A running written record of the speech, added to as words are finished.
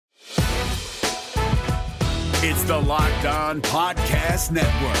It's the Locked On Podcast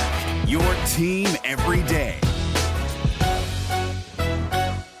Network, your team every day.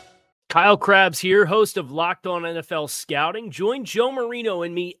 Kyle Krabs here, host of Locked On NFL Scouting. Join Joe Marino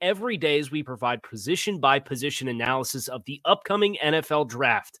and me every day as we provide position-by-position analysis of the upcoming NFL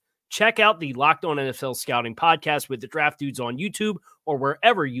Draft. Check out the Locked On NFL Scouting podcast with the Draft Dudes on YouTube or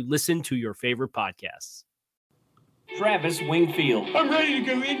wherever you listen to your favorite podcasts. Travis Wingfield. I'm ready to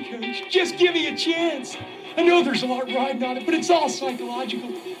go in, Coach. Just give me a chance. I know there's a lot riding on it, but it's all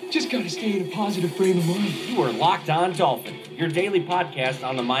psychological. Just got to stay in a positive frame of mind. You are Locked On Dolphins, your daily podcast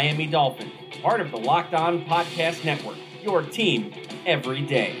on the Miami Dolphins. Part of the Locked On Podcast Network, your team every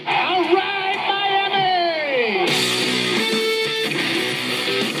day. All right, Miami!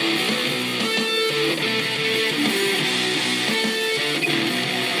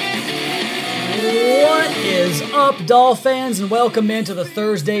 What is up, Dolphins, and welcome into the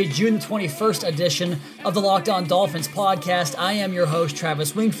Thursday, June 21st edition of the Locked On Dolphins podcast. I am your host,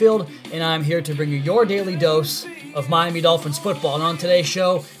 Travis Wingfield, and I'm here to bring you your daily dose of Miami Dolphins football. And on today's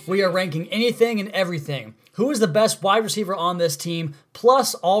show, we are ranking anything and everything. Who is the best wide receiver on this team?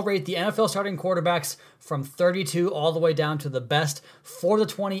 Plus, I'll rate the NFL starting quarterbacks from 32 all the way down to the best for the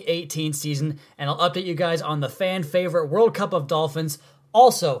 2018 season. And I'll update you guys on the fan favorite World Cup of Dolphins.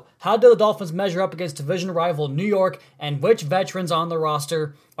 Also, how do the Dolphins measure up against division rival New York, and which veterans on the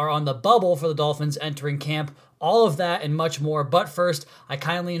roster are on the bubble for the Dolphins entering camp? All of that and much more. But first, I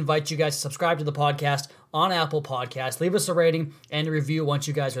kindly invite you guys to subscribe to the podcast on Apple Podcasts. Leave us a rating and a review once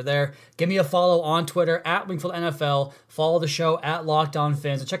you guys are there. Give me a follow on Twitter at Wingfield NFL. Follow the show at Locked On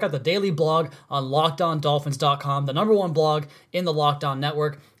Fins. And check out the daily blog on LockedOnDolphins.com, the number one blog in the Locked On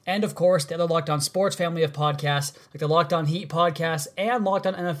Network. And, of course, the other Locked On Sports family of podcasts, like the Locked On Heat podcast and Locked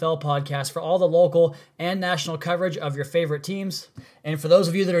On NFL podcast for all the local and national coverage of your favorite teams. And for those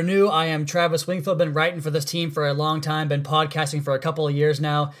of you that are new, I am Travis Wingfield. Been writing for this team for a long time, been podcasting for a couple of years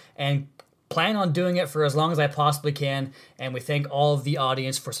now, and plan on doing it for as long as I possibly can. And we thank all of the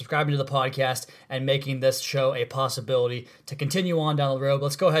audience for subscribing to the podcast and making this show a possibility to continue on down the road.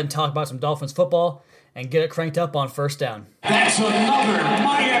 Let's go ahead and talk about some Dolphins football and get it cranked up on first down. That's another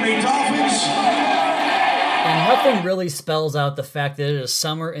Miami Dolphins. And nothing really spells out the fact that it is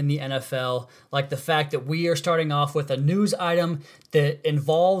summer in the NFL, like the fact that we are starting off with a news item that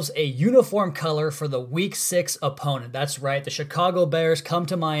involves a uniform color for the Week 6 opponent. That's right, the Chicago Bears come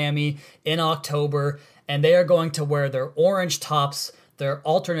to Miami in October, and they are going to wear their orange tops, their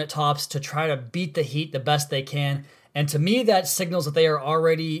alternate tops, to try to beat the Heat the best they can. And to me, that signals that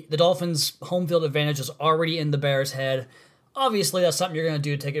the Dolphins' home field advantage is already in the Bears' head. Obviously, that's something you're going to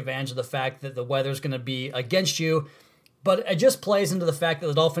do to take advantage of the fact that the weather's going to be against you. But it just plays into the fact that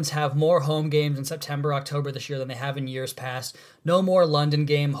the Dolphins have more home games in September, October this year than they have in years past. No more London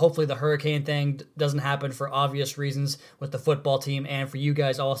game. Hopefully the hurricane thing doesn't happen for obvious reasons with the football team and for you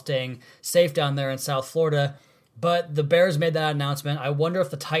guys all staying safe down there in South Florida. But the Bears made that announcement. I wonder if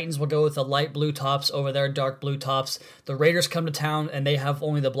the Titans will go with the light blue tops over their dark blue tops. The Raiders come to town, and they have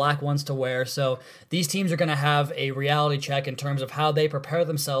only the black ones to wear. So these teams are going to have a reality check in terms of how they prepare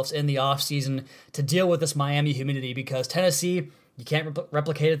themselves in the offseason to deal with this Miami humidity, because Tennessee, you can't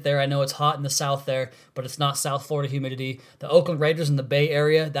replicate it there. I know it's hot in the south there, but it's not South Florida humidity. The Oakland Raiders in the Bay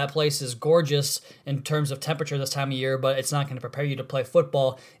Area, that place is gorgeous in terms of temperature this time of year, but it's not going to prepare you to play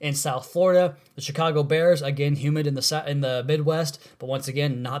football in South Florida. The Chicago Bears, again, humid in the Midwest, but once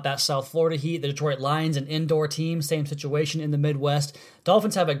again, not that South Florida heat. The Detroit Lions, an indoor team, same situation in the Midwest.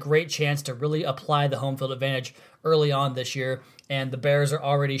 Dolphins have a great chance to really apply the home field advantage early on this year, and the Bears are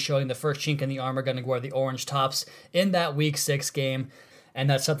already showing the first chink in the armor, going to wear the orange tops in that Week 6 game, and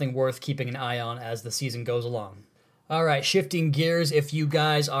that's something worth keeping an eye on as the season goes along. All right, shifting gears, if you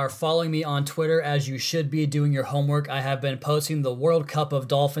guys are following me on Twitter, as you should be doing your homework, I have been posting the World Cup of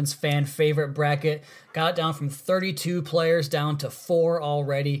Dolphins fan favorite bracket. Got it down from 32 players down to 4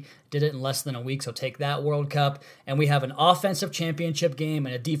 already. Did it in less than a week, so take that, World Cup. And we have an offensive championship game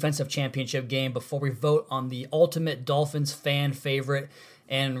and a defensive championship game before we vote on the ultimate Dolphins fan favorite.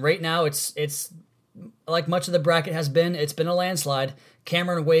 And right now, it's like much of the bracket has been, it's been a landslide.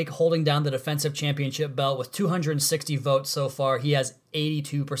 Cameron Wake holding down the defensive championship belt with 260 votes so far. He has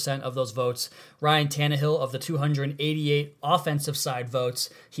 82% of those votes. Ryan Tannehill, of the 288 offensive side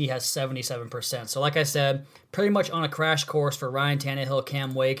votes, he has 77%. So like I said, pretty much on a crash course for Ryan Tannehill,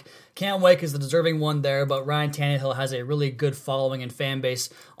 Cam Wake. Cam Wake is the deserving one there, but Ryan Tannehill has a really good following and fan base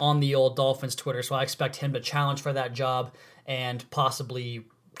on the old Dolphins Twitter, so I expect him to challenge for that job and possibly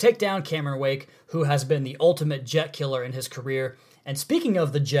take down Cameron Wake, who has been the ultimate jet killer in his career. And speaking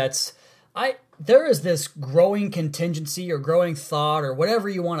of the Jets, there is this growing contingency or growing thought or whatever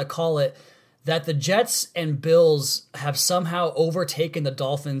you want to call it that the Jets and Bills have somehow overtaken the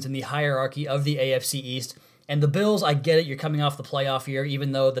Dolphins in the hierarchy of the AFC East. And the Bills, I get it, you're coming off the playoff year,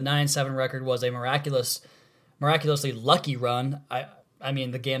 even though the 9-7 record was a miraculously lucky run. I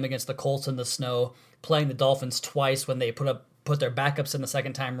mean, the game against the Colts in the snow, playing the Dolphins twice when they put their backups in the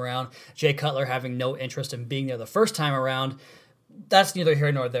second time around, Jay Cutler having no interest in being there the first time around. That's neither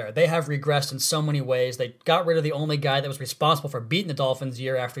here nor there. They have regressed in so many ways. They got rid of the only guy that was responsible for beating the Dolphins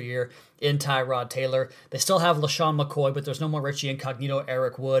year after year in Tyrod Taylor. They still have LaShawn McCoy, but there's no more Richie Incognito,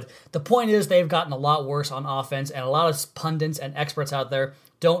 Eric Wood. The point is they've gotten a lot worse on offense, and a lot of pundits and experts out there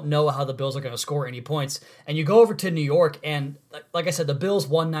don't know how the Bills are going to score any points. And you go over to New York, and like I said, the Bills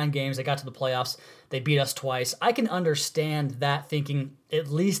won 9 games. They got to the playoffs. They beat us twice. I can understand that thinking at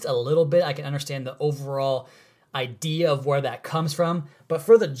least a little bit. I can understand the overall idea of where that comes from. But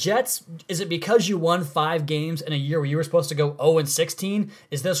for the Jets, is it because you won 5 games in a year where you were supposed to go 0-16?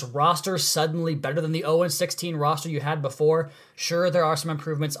 Is this roster suddenly better than the 0-16 roster you had before? Sure, there are some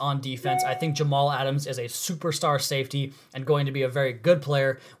improvements on defense. I think Jamal Adams is a superstar safety and going to be a very good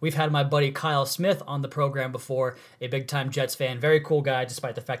player. We've had my buddy Kyle Smith on the program before, a big-time Jets fan. Very cool guy,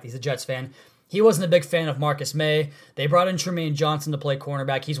 despite the fact that he's a Jets fan. He wasn't a big fan of Marcus May. They brought in Tremaine Johnson to play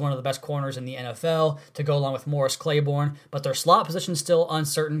cornerback. He's one of the best corners in the NFL to go along with Morris Claiborne. But their slot position is still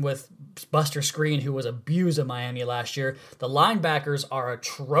uncertain with Buster Screen, who was abused in Miami last year. The linebackers are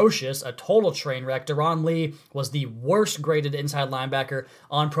atrocious, a total train wreck. Deron Lee was the worst graded inside linebacker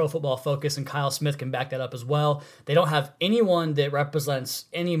on Pro Football Focus, and Kyle Smith can back that up as well. They don't have anyone that represents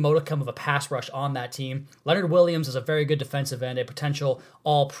any modicum of a pass rush on that team. Leonard Williams is a very good defensive end, a potential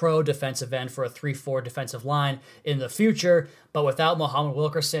all-pro defensive end for a 3-4 defensive line in the future, but without Muhammad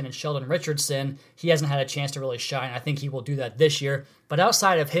Wilkerson and Sheldon Richardson, he hasn't had a chance to really shine. I think he will do that this year. But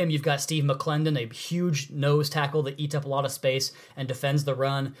outside of him, you've got Steve McClendon, a huge nose tackle that eats up a lot of space and defends the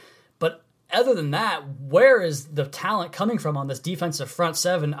run. But other than that, where is the talent coming from on this defensive front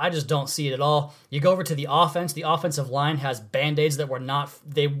seven? I just don't see it at all. You go over to the offense. The offensive line has Band-Aids that were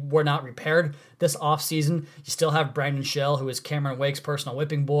not repaired this offseason. You still have Brandon Shell, who is Cameron Wake's personal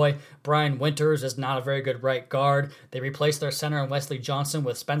whipping boy. Brian Winters is not a very good right guard. They replaced their center in Wesley Johnson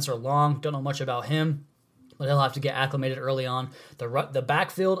with Spencer Long. Don't know much about him, but he'll have to get acclimated early on. The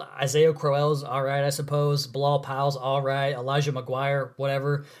backfield, Isaiah Crowell's all right, I suppose. Bilal Powell's all right. Elijah McGuire,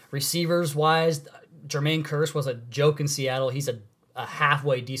 whatever. Receivers-wise, Jermaine Kearse was a joke in Seattle. He's a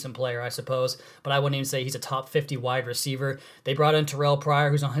halfway decent player, I suppose, but I wouldn't even say he's a top 50 wide receiver. They brought in Terrell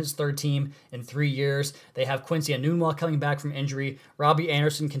Pryor, who's on his 3rd team in 3 years. They have Quincy Enunwa coming back from injury. Robbie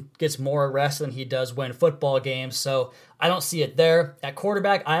Anderson gets more rest than he does win football games, so I don't see it there. At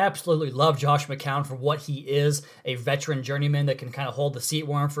quarterback, I absolutely love Josh McCown for what he is, a veteran journeyman that can kind of hold the seat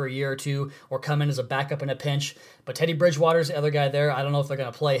warm for a year or two or come in as a backup in a pinch. But Teddy Bridgewater's the other guy there. I don't know if they're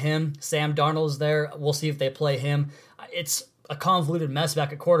going to play him. Sam Darnold is there. We'll see if they play him. It's a convoluted mess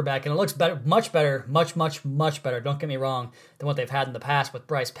back at quarterback, and it looks better, much better, much better, don't get me wrong, than what they've had in the past with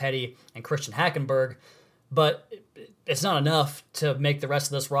Bryce Petty and Christian Hackenberg, but it's not enough to make the rest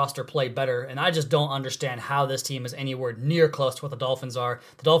of this roster play better, and I just don't understand how this team is anywhere near close to what the Dolphins are.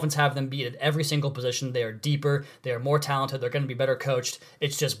 The Dolphins have them beat at every single position. They are deeper, they are more talented, they're going to be better coached. It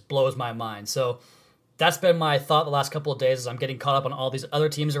just blows my mind. So that's been my thought the last couple of days as I'm getting caught up on all these other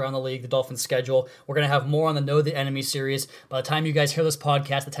teams around the league, the Dolphins' schedule. We're going to have more on the Know the Enemy series. By the time you guys hear this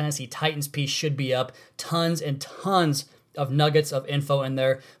podcast, the Tennessee Titans piece should be up. Tons and tons of nuggets of info in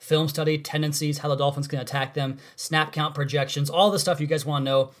there. Film study, tendencies, how the Dolphins can attack them, snap count projections, all the stuff you guys want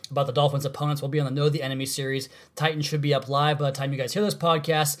to know about the Dolphins' opponents will be on the Know the Enemy series. Titans should be up live by the time you guys hear this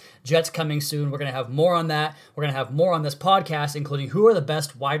podcast. Jets coming soon. We're going to have more on that. We're going to have more on this podcast, including who are the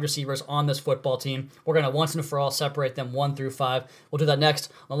best wide receivers on this football team. We're going to once and for all separate them 1 through 5. We'll do that next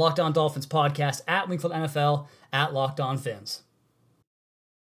on the Locked On Dolphins podcast at Wingfield NFL at Locked On Fins.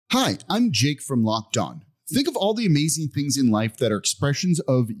 Hi, I'm Jake from Locked On. Think of all the amazing things in life that are expressions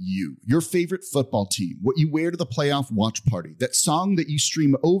of you, your favorite football team, what you wear to the playoff watch party, that song that you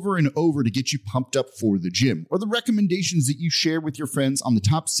stream over and over to get you pumped up for the gym, or the recommendations that you share with your friends on the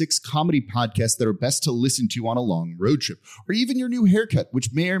top 6 comedy podcasts that are best to listen to on a long road trip, or even your new haircut,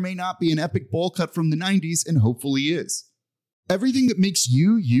 which may or may not be an epic bowl cut from the 90s and hopefully is. Everything that makes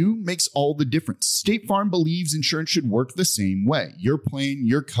you makes all the difference. State Farm believes insurance should work the same way. Your plan,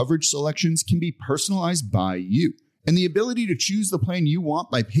 your coverage selections can be personalized by you. And the ability to choose the plan you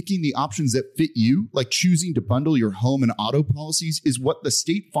want by picking the options that fit you, like choosing to bundle your home and auto policies, is what the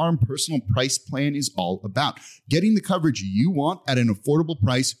State Farm Personal Price Plan is all about. Getting the coverage you want at an affordable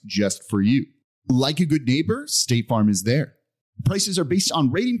price just for you. Like a good neighbor, State Farm is there. Prices are based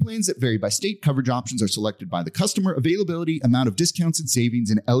on rating plans that vary by state. Coverage options are selected by the customer. Availability, amount of discounts and savings,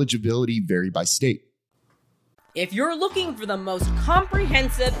 and eligibility vary by state. If you're looking for the most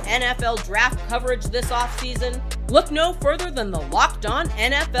comprehensive NFL draft coverage this offseason, look no further than the Locked On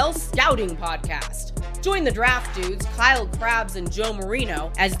NFL Scouting Podcast. Join the draft dudes, Kyle Krabs and Joe Marino,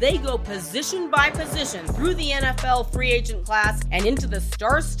 as they go position by position through the NFL free agent class and into the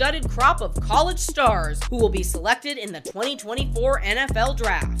star-studded crop of college stars who will be selected in the 2024 NFL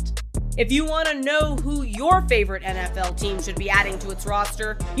Draft. If you want to know who your favorite NFL team should be adding to its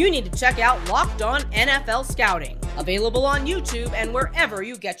roster, you need to check out Locked On NFL Scouting, available on YouTube and wherever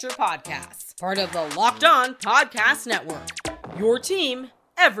you get your podcasts. Part of the Locked On Podcast Network, your team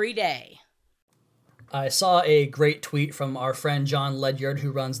every day. I saw a great tweet from our friend John Ledyard,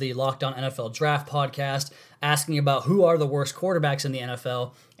 who runs the Locked On NFL Draft podcast, asking about who are the worst quarterbacks in the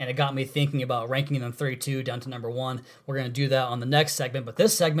NFL, and it got me thinking about ranking them 32 down to number 1. We're going to do that on the next segment, but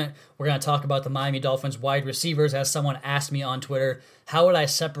this segment, we're going to talk about the Miami Dolphins wide receivers. As someone asked me on Twitter, how would I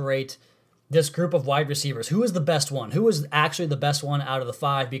separate this group of wide receivers? Who is the best one? Who is actually the best one out of the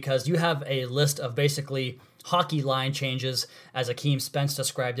 5? Because you have a list of basically hockey line changes, as Akeem Spence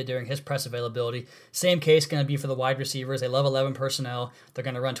described it during his press availability. Same case going to be for the wide receivers. They love 11 personnel. They're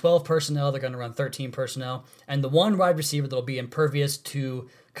going to run 12 personnel. They're going to run 13 personnel. And the one wide receiver that will be impervious to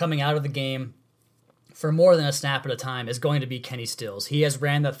coming out of the game for more than a snap at a time is going to be Kenny Stills. He has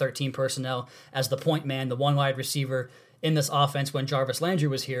ran that 13 personnel as the point man, the one wide receiver in this offense when Jarvis Landry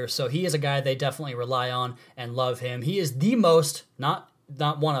was here. So he is a guy they definitely rely on and love him. He is the most,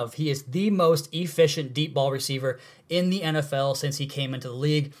 he is the most efficient deep ball receiver in the NFL since he came into the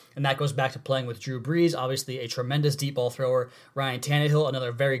league, and that goes back to playing with Drew Brees, obviously a tremendous deep ball thrower. Ryan Tannehill,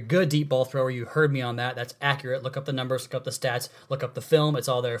 another very good deep ball thrower. You heard me on that. That's accurate. Look up the numbers, look up the stats, look up the film. It's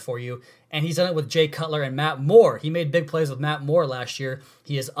all there for you. And he's done it with Jay Cutler and Matt Moore. He made big plays with Matt Moore last year.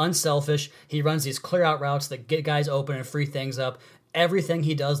 He is unselfish. He runs these clear out routes that get guys open and free things up. Everything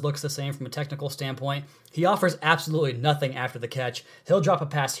he does looks the same from a technical standpoint. He offers absolutely nothing after the catch. He'll drop a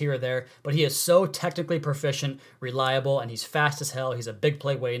pass here or there, but he is so technically proficient, reliable, and he's fast as hell. He's a big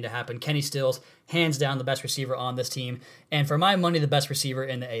play waiting to happen. Kenny Stills, hands down the best receiver on this team, and for my money, the best receiver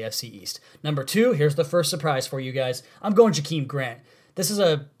in the AFC East. Number 2, here's the first surprise for you guys. I'm going Jakeem Grant. This is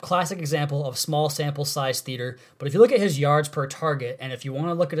a classic example of small sample size theater, but if you look at his yards per target, and if you want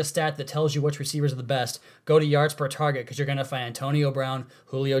to look at a stat that tells you which receivers are the best, go to yards per target, because you're going to find Antonio Brown,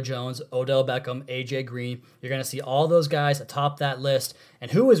 Julio Jones, Odell Beckham, AJ Green. You're going to see all those guys atop that list,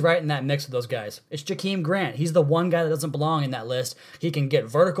 and who is right in that mix of those guys? It's Jakeem Grant. He's the one guy that doesn't belong in that list. He can get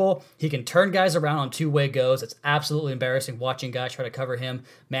vertical. He can turn guys around on two-way goes. It's absolutely embarrassing watching guys try to cover him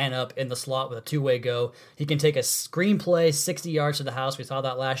man up in the slot with a two-way go. He can take a screen play 60 yards to the house. We saw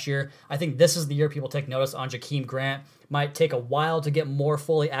that last year. I think this is the year people take notice on Jakeem Grant. Might take a while to get more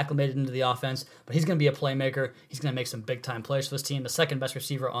fully acclimated into the offense, but he's going to be a playmaker. He's going to make some big-time plays for this team, the second best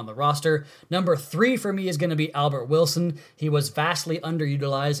receiver on the roster. Number 3 for me is going to be Albert Wilson. He was vastly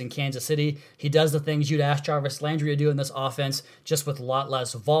underutilized in Kansas City. He does the things you'd ask Jarvis Landry to do in this offense, just with a lot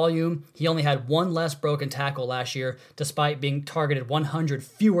less volume. He only had one less broken tackle last year, despite being targeted 100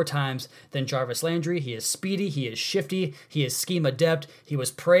 fewer times than Jarvis Landry. He is speedy. He is shifty. He is scheme adept. He was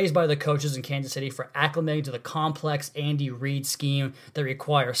praised by the coaches in Kansas City for acclimating to the complex Andy Reid scheme that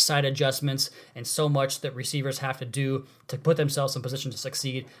requires side adjustments and so much that receivers have to do to put themselves in position to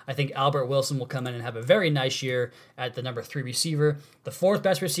succeed. I think Albert Wilson will come in and have a very nice year at the number 3 receiver. The 4th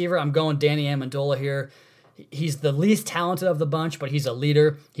best receiver, I'm going Danny Amendola here. He's the least talented of the bunch, but he's a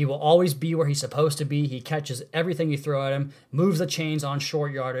leader. He will always be where he's supposed to be. He catches everything you throw at him, moves the chains on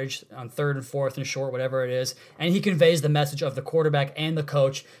short yardage, on 3rd and 4th and short, whatever it is, and he conveys the message of the quarterback and the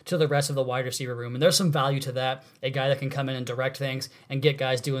coach to the rest of the wide receiver room. And there's some value to that, a guy that can come in and direct things and get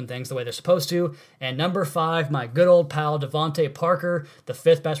guys doing things the way they're supposed to. And number 5, my good old pal Devontae Parker, the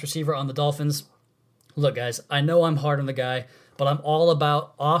 5th best receiver on the Dolphins. Look, guys, I know I'm hard on the guy, but I'm all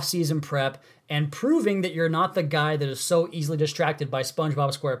about off-season prep and proving that you're not the guy that is so easily distracted by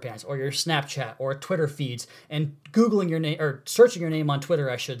SpongeBob SquarePants or your Snapchat or Twitter feeds and Googling your name, or searching your name on Twitter,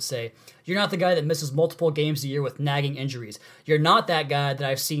 I should say. You're not the guy that misses multiple games a year with nagging injuries. You're not that guy that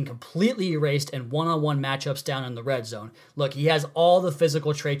I've seen completely erased in one-on-one matchups down in the red zone. Look, he has all the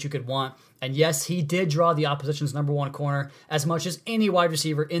physical traits you could want. And yes, he did draw the opposition's number 1 corner as much as any wide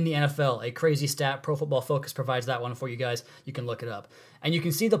receiver in the NFL. A crazy stat. Pro Football Focus provides that one for you guys. You can look it up. And you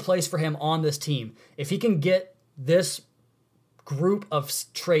can see the place for him on this team. If he can get this group of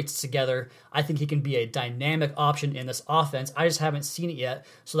traits together, I think he can be a dynamic option in this offense. I just haven't seen it yet,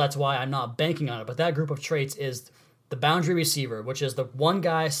 so that's why I'm not banking on it. But that group of traits is the boundary receiver, which is the one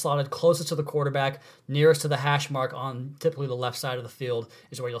guy slotted closest to the quarterback, nearest to the hash mark on typically the left side of the field,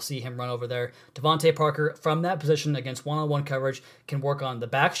 is where you'll see him run over there. Devontae Parker, from that position against one-on-one coverage, can work on the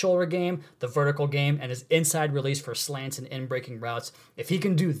back shoulder game, the vertical game, and his inside release for slants and in-breaking routes. If he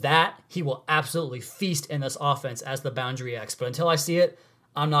can do that, he will absolutely feast in this offense as the boundary X. But until I see it,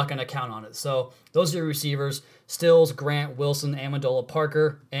 I'm not going to count on it. So those are your receivers: Stills, Grant, Wilson, Amendola,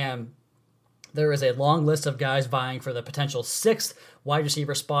 Parker, and there is a long list of guys vying for the potential 6th wide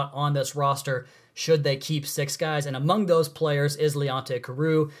receiver spot on this roster should they keep 6 guys. And among those players is Leonte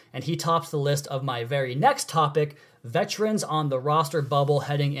Carroo, and he tops the list of my very next topic, veterans on the roster bubble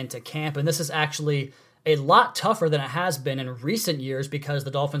heading into camp. And this is actually a lot tougher than it has been in recent years because the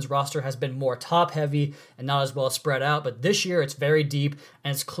Dolphins roster has been more top-heavy and not as well spread out. But this year it's very deep,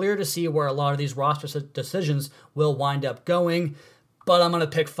 and it's clear to see where a lot of these roster decisions will wind up going. But I'm going to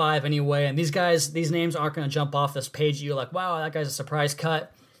pick 5 anyway. And these names aren't going to jump off this page. You're like, wow, that guy's a surprise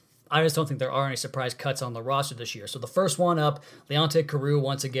cut. I just don't think there are any surprise cuts on the roster this year. So the first one up, Leonte Carroo,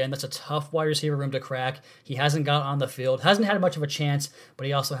 once again, that's a tough wide receiver room to crack. He hasn't got on the field, hasn't had much of a chance, but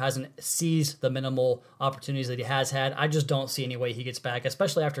he also hasn't seized the minimal opportunities that he has had. I just don't see any way he gets back,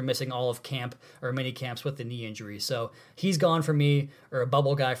 especially after missing all of camp or mini camps with the knee injury. So he's gone for me, or a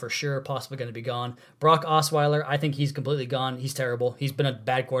bubble guy for sure, possibly going to be gone. Brock Osweiler, I think he's completely gone. He's terrible. He's been a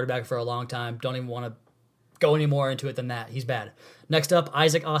bad quarterback for a long time. Don't even want to go any more into it than that. He's bad. Next up,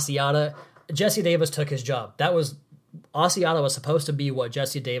 Isaac Asiata. Jesse Davis took his job. Asiata was supposed to be what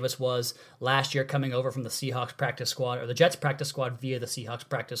Jesse Davis was last year, coming over from the Seahawks practice squad, or the Jets practice squad via the Seahawks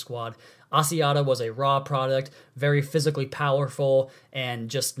practice squad. Asiata was a raw product, very physically powerful, and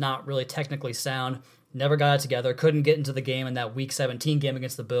just not really technically sound. Never got it together. Couldn't get into the game in that Week 17 game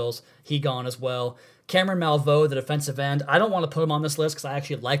against the Bills. He gone as well. Cameron Malveaux, the defensive end. I don't want to put him on this list because I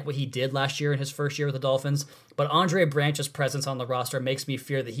actually like what he did last year in his first year with the Dolphins. But Andre Branch's presence on the roster makes me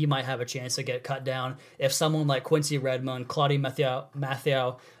fear that he might have a chance to get cut down if someone like Quincy Redmond, Claudio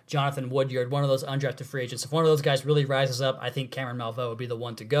Mathieu, Jonathan Woodyard, one of those undrafted free agents, if one of those guys really rises up, I think Cameron Malveaux would be the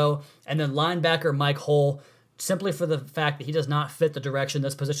one to go. And then linebacker Mike Hull, simply for the fact that he does not fit the direction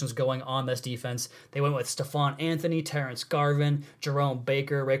this position is going on this defense. They went with Stephon Anthony, Terrence Garvin, Jerome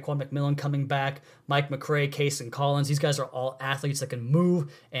Baker, Raekwon McMillan coming back, Mike McCray, Case, and Collins. These guys are all athletes that can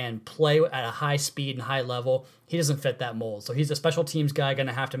move and play at a high speed and high level. He doesn't fit that mold. So he's a special teams guy, going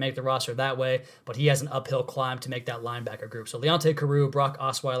to have to make the roster that way, but he has an uphill climb to make that linebacker group. So Leonte Carroo, Brock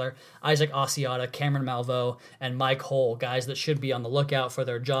Osweiler, Isaac Asiata, Cameron Malveaux, and Mike Hull, guys that should be on the lookout for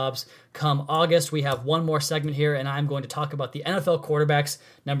their jobs. Come August, we have one more segment here, and I'm going to talk about the NFL quarterbacks,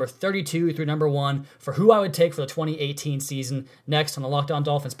 number 32 through number 1, for who I would take for the 2018 season. Next on the Locked On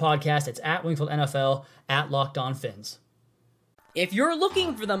Dolphins podcast, it's at Wingfield NFL, at Locked On Fins. If you're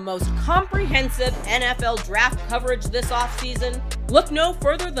looking for the most comprehensive NFL draft coverage this offseason, look no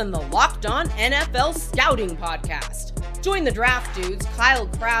further than the Locked On NFL Scouting Podcast. Join the draft dudes, Kyle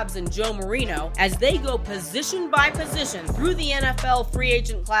Krabs and Joe Marino, as they go position by position through the NFL free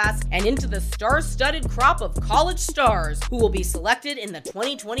agent class and into the star-studded crop of college stars who will be selected in the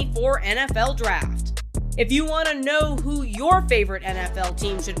 2024 NFL Draft. If you want to know who your favorite NFL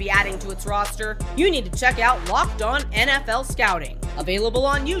team should be adding to its roster, you need to check out Locked On NFL Scouting, available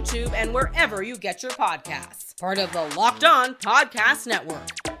on YouTube and wherever you get your podcasts. Part of the Locked On Podcast Network,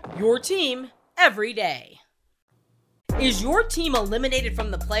 your team every day. Is your team eliminated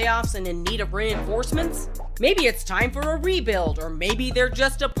from the playoffs and in need of reinforcements? Maybe it's time for a rebuild, or maybe they're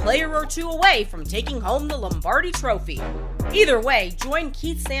just a player or two away from taking home the Lombardi Trophy. Either way, join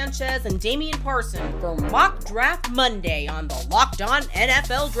Keith Sanchez and Damian Parson for Mock Draft Monday on the Locked On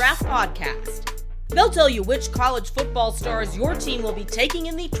NFL Draft Podcast. They'll tell you which college football stars your team will be taking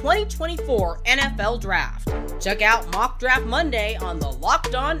in the 2024 NFL Draft. Check out Mock Draft Monday on the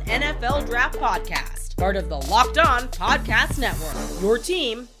Locked On NFL Draft Podcast, part of the Locked On Podcast Network, your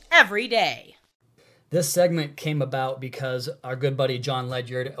team every day. This segment came about because our good buddy John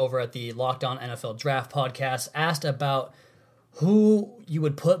Ledyard over at the Locked On NFL Draft Podcast asked about who you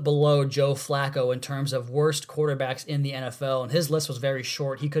would put below Joe Flacco in terms of worst quarterbacks in the NFL, and his list was very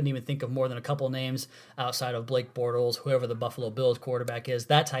short. He couldn't even think of more than a couple names outside of Blake Bortles, whoever the Buffalo Bills quarterback is,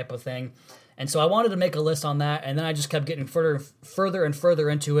 that type of thing. And so I wanted to make a list on that, and then I just kept getting further and further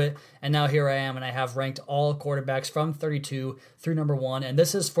into it, and now here I am, and I have ranked all quarterbacks from 32 through number 1, and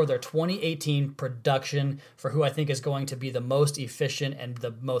this is for their 2018 production for who I think is going to be the most efficient and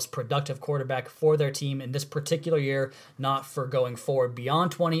the most productive quarterback for their team in this particular year, not for going forward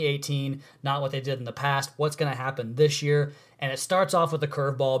beyond 2018, not what they did in the past, what's going to happen this year. And it starts off with a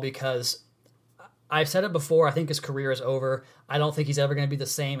curveball because I've said it before, I think his career is over. I don't think he's ever going to be the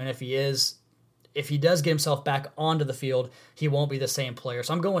same, and if he is, if he does get himself back onto the field, he won't be the same player.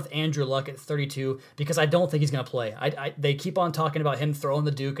 So I'm going with Andrew Luck at 32 because I don't think he's going to play. They keep on talking about him throwing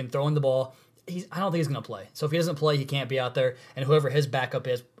the Duke and throwing the ball. I don't think he's going to play. So if he doesn't play, he can't be out there. And whoever his backup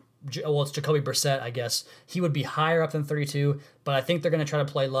is, well, it's Jacoby Brissett, I guess. He would be higher up than 32, but I think they're going to try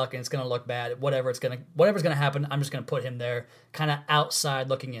to play Luck, and it's going to look bad. Whatever's going to happen, I'm just going to put him there, kind of outside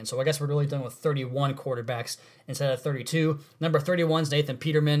looking in. So I guess we're really done with 31 quarterbacks instead of 32. Number 31 is Nathan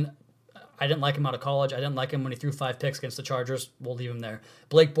Peterman. I didn't like him out of college. I didn't like him when he threw 5 picks against the Chargers. We'll leave him there.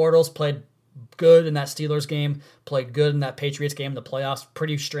 Blake Bortles played good in that Steelers game, played good in that Patriots game in the playoffs.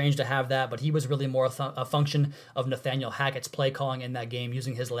 Pretty strange to have that, but he was really more a function of Nathaniel Hackett's play calling in that game,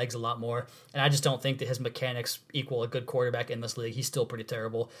 using his legs a lot more. And I just don't think that his mechanics equal a good quarterback in this league. He's still pretty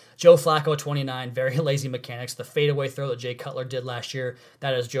terrible. Joe Flacco, 29, very lazy mechanics. The fadeaway throw that Jay Cutler did last year,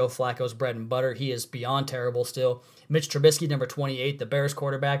 that is Joe Flacco's bread and butter. He is beyond terrible still. Mitch Trubisky, number 28, the Bears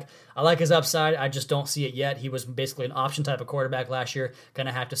quarterback. I like his upside. I just don't see it yet. He was basically an option type of quarterback last year. Going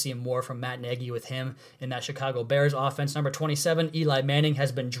to have to see more from Matt Nagy with him in that Chicago Bears offense. Number 27, Eli Manning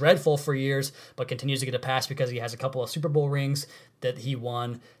has been dreadful for years, but continues to get a pass because he has a couple of Super Bowl rings that he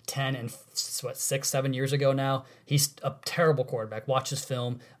won 10 and 6-7 years ago now. He's a terrible quarterback. Watch his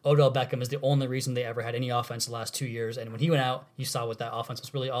film. Odell Beckham is the only reason they ever had any offense the last 2 years, and when he went out, you saw what that offense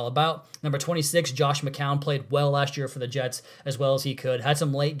was really all about. Number 26, Josh McCown played well last year for the Jets as well as he could. Had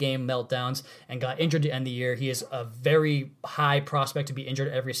some late game meltdowns and got injured to end the year. He is a very high prospect to be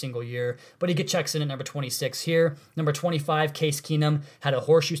injured every single year, but he checks in at number 26 here. Number 25, Case Keenum had a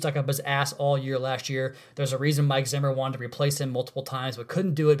horseshoe stuck up his ass all year last year. There's a reason Mike Zimmer wanted to replace him multiple times, but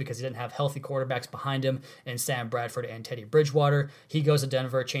couldn't do it because he didn't have healthy quarterbacks behind him in Sam Bradford and Teddy Bridgewater. He goes to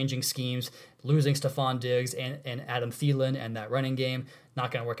Denver, changing schemes, losing Stephon Diggs and Adam Thielen and that running game.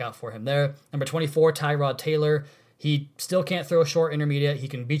 Not going to work out for him there. Number 24, Tyrod Taylor. He still can't throw short intermediate. He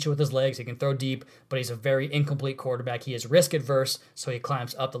can beat you with his legs. He can throw deep, but he's a very incomplete quarterback. He is risk adverse, so he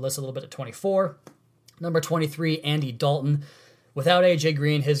climbs up the list a little bit at 24. Number 23, Andy Dalton. Without A.J.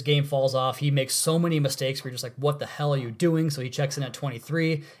 Green, his game falls off. He makes so many mistakes where you're just like, what the hell are you doing? So he checks in at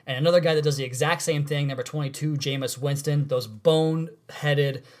 23. And another guy that does the exact same thing, number 22, Jameis Winston. Those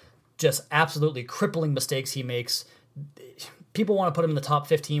bone-headed, just absolutely crippling mistakes he makes. People want to put him in the top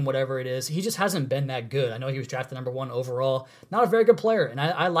 15, whatever it is. He just hasn't been that good. I know he was drafted number 1 overall. Not a very good player, and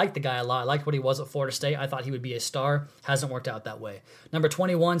I like the guy a lot. I liked what he was at Florida State. I thought he would be a star. Hasn't worked out that way. Number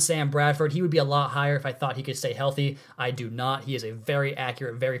 21, Sam Bradford. He would be a lot higher if I thought he could stay healthy. I do not. He is a very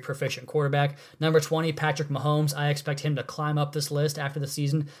accurate, very proficient quarterback. Number 20, Patrick Mahomes. I expect him to climb up this list after the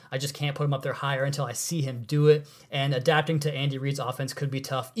season. I just can't put him up there higher until I see him do it, and adapting to Andy Reid's offense could be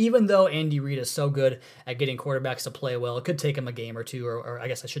tough. Even though Andy Reid is so good at getting quarterbacks to play well, it could take him a game or two, or I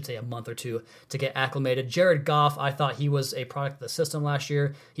guess I should say a month or two to get acclimated. Jared Goff, I thought he was a product of the system last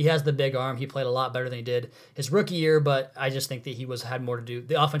year. He has the big arm. He played a lot better than he did his rookie year, but I just think that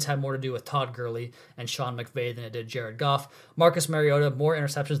the offense had more to do with Todd Gurley and Sean McVay than it did Jared Goff. Marcus Mariota, more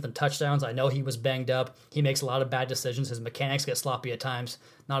interceptions than touchdowns. I know he was banged up. He makes a lot of bad decisions. His mechanics get sloppy at times.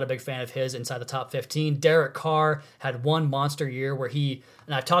 Not a big fan of his inside the top 15. Derek Carr had one monster year where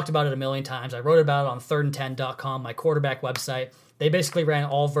and I've talked about it a million times. I wrote about it on thirdand10.com, my quarterback website. They basically ran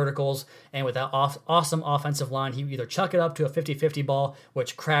all verticals, and with that awesome offensive line, he would either chuck it up to a 50-50 ball,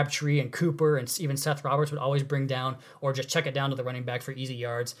 which Crabtree and Cooper and even Seth Roberts would always bring down, or just check it down to the running back for easy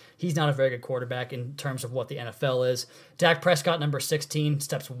yards. He's not a very good quarterback in terms of what the NFL is. Dak Prescott, number 16,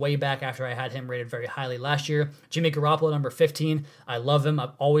 steps way back after I had him rated very highly last year. Jimmy Garoppolo, number 15. I love him.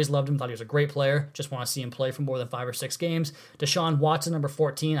 I've always loved him. Thought he was a great player. Just want to see him play for more than 5 or 6 games. Deshaun Watson, number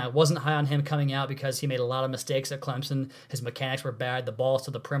 14. I wasn't high on him coming out because he made a lot of mistakes at Clemson. His mechanics were bad. The balls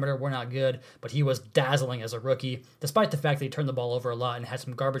to the perimeter were not good, but he was dazzling as a rookie, despite the fact that he turned the ball over a lot and had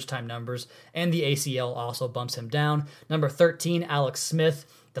some garbage time numbers, and the ACL also bumps him down. Number 13, Alex Smith.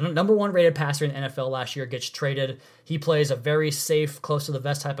 The number 1 rated passer in the NFL last year gets traded. He plays a very safe, close to the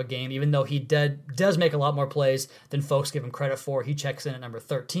vest type of game, even though he does make a lot more plays than folks give him credit for. He checks in at number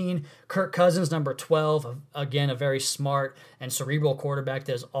 13. Kirk Cousins, number 12. Again, a very smart and cerebral quarterback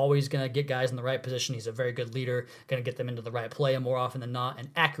that is always going to get guys in the right position. He's a very good leader, going to get them into the right play more often than not,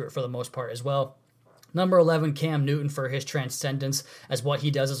 and accurate for the most part as well. Number 11, Cam Newton, for his transcendence as what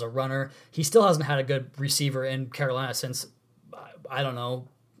he does as a runner. He still hasn't had a good receiver in Carolina since, I don't know,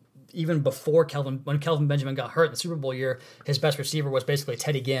 even before when Kelvin Benjamin got hurt in the Super Bowl year, his best receiver was basically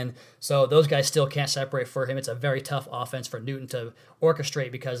Teddy Ginn. So those guys still can't separate for him. It's a very tough offense for Newton to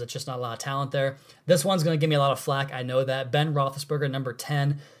orchestrate because it's just not a lot of talent there. This one's going to give me a lot of flack. I know that. Ben Roethlisberger, number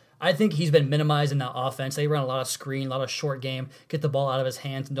 10. I think he's been minimized in that offense. They run a lot of screen, a lot of short game, get the ball out of his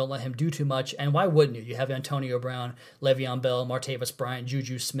hands and don't let him do too much. And why wouldn't you? You have Antonio Brown, Le'Veon Bell, Martavis Bryant,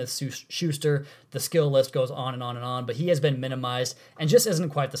 Juju Smith-Schuster. The skill list goes on and on and on, but he has been minimized and just isn't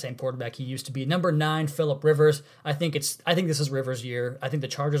quite the same quarterback he used to be. Number 9, Phillip Rivers. I think this is Rivers' year. I think the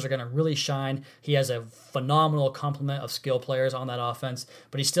Chargers are going to really shine. He has a phenomenal complement of skill players on that offense,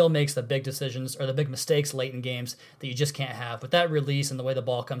 but he still makes the big decisions or the big mistakes late in games that you just can't have. But that release and the way the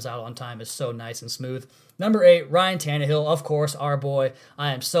ball comes out on time is so nice and smooth. Number 8, Ryan Tannehill, of course, our boy.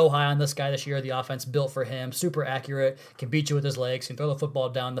 I am so high on this guy this year. The offense built for him, super accurate, can beat you with his legs, can throw the football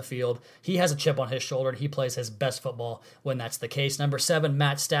down the field. He has a chip on his shoulder, and he plays his best football when that's the case. Number 7,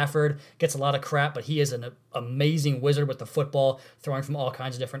 Matt Stafford, gets a lot of crap, but he is an amazing wizard with the football, throwing from all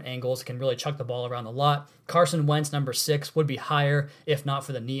kinds of different angles, can really chuck the ball around a lot. Carson Wentz, number 6, would be higher if not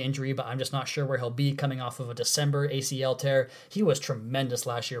for the knee injury, but I'm just not sure where he'll be coming off of a December ACL tear. He was tremendous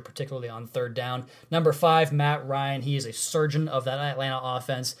last year, particularly on third down. Number 5, Matt Ryan. He is a surgeon of that Atlanta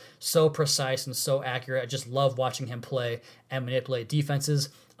offense. So precise and so accurate. I just love watching him play and manipulate defenses.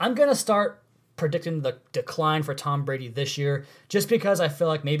 I'm going to start predicting the decline for Tom Brady this year, just because I feel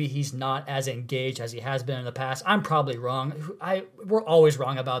like maybe he's not as engaged as he has been in the past. I'm probably wrong. We're always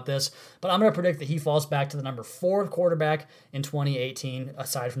wrong about this, but I'm going to predict that he falls back to the number 4 quarterback in 2018,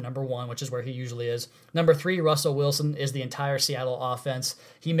 aside from number 1, which is where he usually is. Number 3, Russell Wilson is the entire Seattle offense.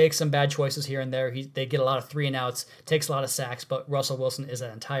 He makes some bad choices here and there. They get a lot of 3-and-outs, takes a lot of sacks, but Russell Wilson is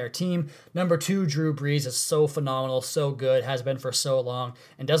that entire team. Number 2, Drew Brees is so phenomenal, so good, has been for so long,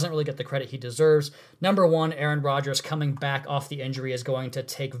 and doesn't really get the credit he deserves. Number 1, Aaron Rodgers, coming back off the injury, is going to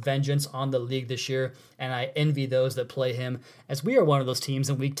take vengeance on the league this year, and I envy those that play him, as we are one of those teams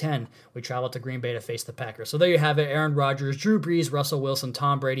in Week 10. We travel to Green Bay to face the Packers. So there you have it, Aaron Rodgers, Drew Brees, Russell Wilson,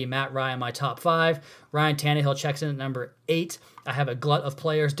 Tom Brady, Matt Ryan, my top 5. Ryan Tannehill checks in at number 8. I have a glut of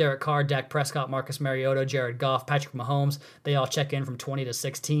players: Derek Carr, Dak Prescott, Marcus Mariota, Jared Goff, Patrick Mahomes. They all check in from 20 to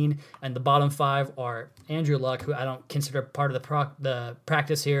 16. And the bottom 5 are Andrew Luck, who I don't consider part of the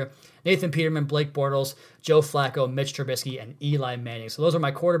practice here, Nathan Peterman, Blake Bortles, Joe Flacco, Mitch Trubisky, and Eli Manning. So those are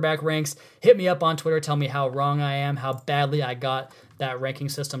my quarterback ranks. Hit me up on Twitter. Tell me how wrong I am, how badly I got that ranking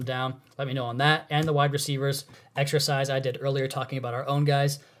system down. Let me know on that. And the wide receivers exercise I did earlier talking about our own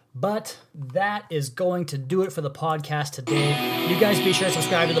guys. But that is going to do it for the podcast today. You guys be sure to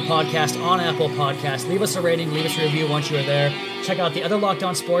subscribe to the podcast on Apple Podcasts. Leave us a rating, leave us a review once you are there. Check out the other Locked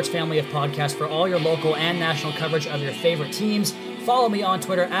On Sports family of podcasts for all your local and national coverage of your favorite teams. Follow me on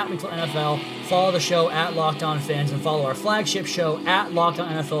Twitter at NFL. Follow the show at Locked On Fans, and follow our flagship show at Locked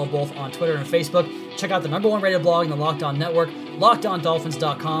On NFL, both on Twitter and Facebook. Check out the number 1 rated blog in the Locked On Network,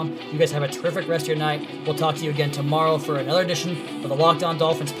 LockedOnDolphins.com. You guys have a terrific rest of your night. We'll talk to you again tomorrow for another edition of the Locked On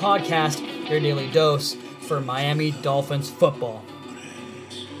Dolphins podcast, your daily dose for Miami Dolphins football.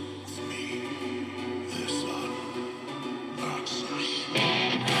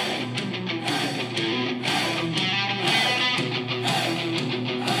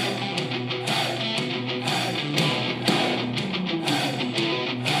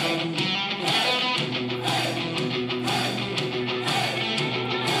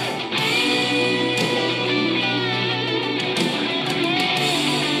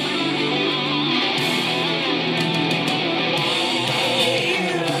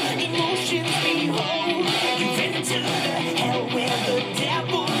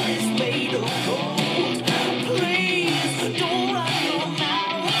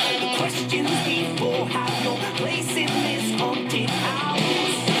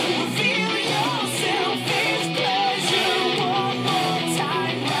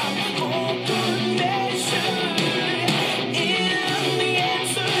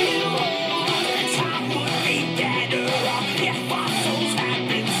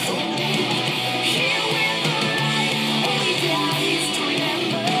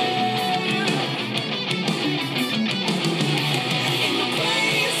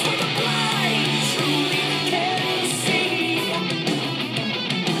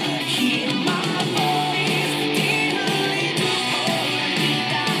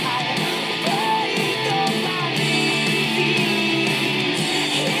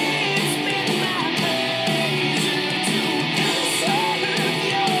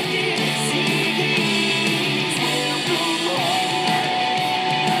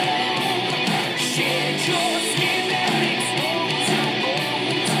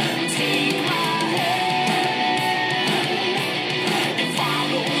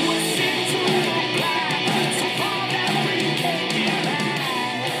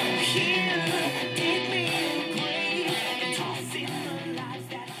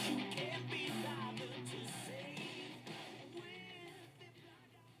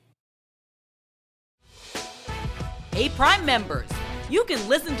 Hey Prime members, you can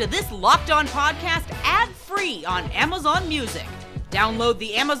listen to this Locked On podcast ad-free on Amazon Music. Download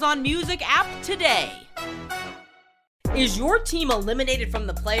the Amazon Music app today. Is your team eliminated from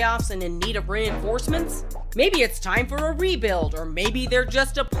the playoffs and in need of reinforcements? Maybe it's time for a rebuild, or maybe they're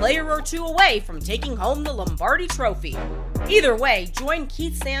just a player or two away from taking home the Lombardi Trophy. Either way, join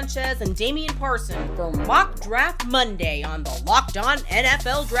Keith Sanchez and Damian Parson for Mock Draft Monday on the Locked On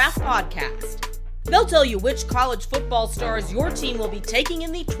NFL Draft Podcast. They'll tell you which college football stars your team will be taking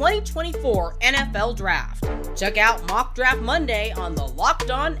in the 2024 NFL Draft. Check out Mock Draft Monday on the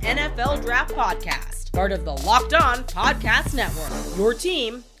Locked On NFL Draft Podcast, part of the Locked On Podcast Network. Your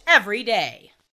team every day.